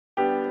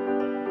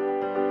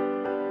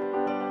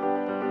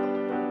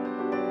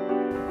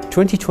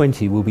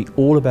2020 will be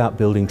all about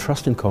building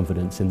trust and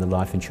confidence in the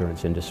life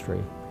insurance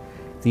industry.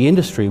 The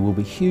industry will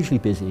be hugely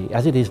busy,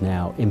 as it is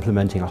now,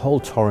 implementing a whole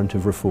torrent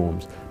of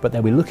reforms, but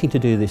they'll be looking to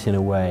do this in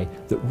a way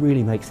that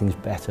really makes things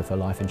better for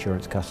life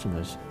insurance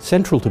customers.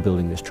 Central to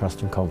building this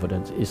trust and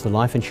confidence is the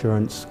Life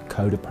Insurance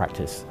Code of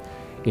Practice.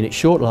 In its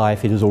short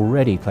life, it has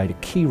already played a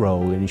key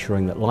role in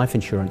ensuring that life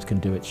insurance can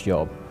do its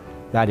job.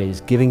 That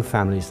is, giving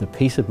families the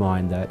peace of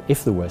mind that,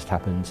 if the worst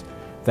happens,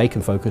 they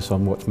can focus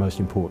on what's most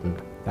important,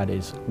 that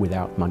is,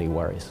 without money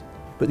worries.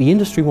 But the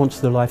industry wants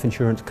the Life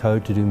Insurance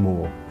Code to do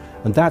more,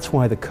 and that's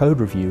why the code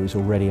review is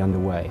already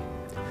underway.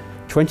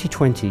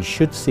 2020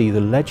 should see the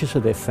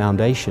legislative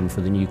foundation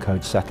for the new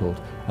code settled,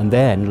 and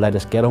then let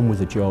us get on with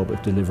the job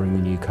of delivering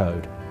the new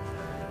code.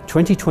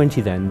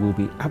 2020 then will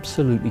be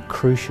absolutely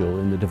crucial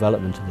in the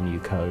development of the new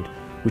code,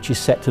 which is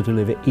set to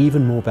deliver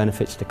even more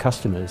benefits to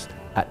customers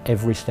at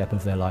every step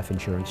of their life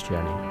insurance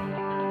journey.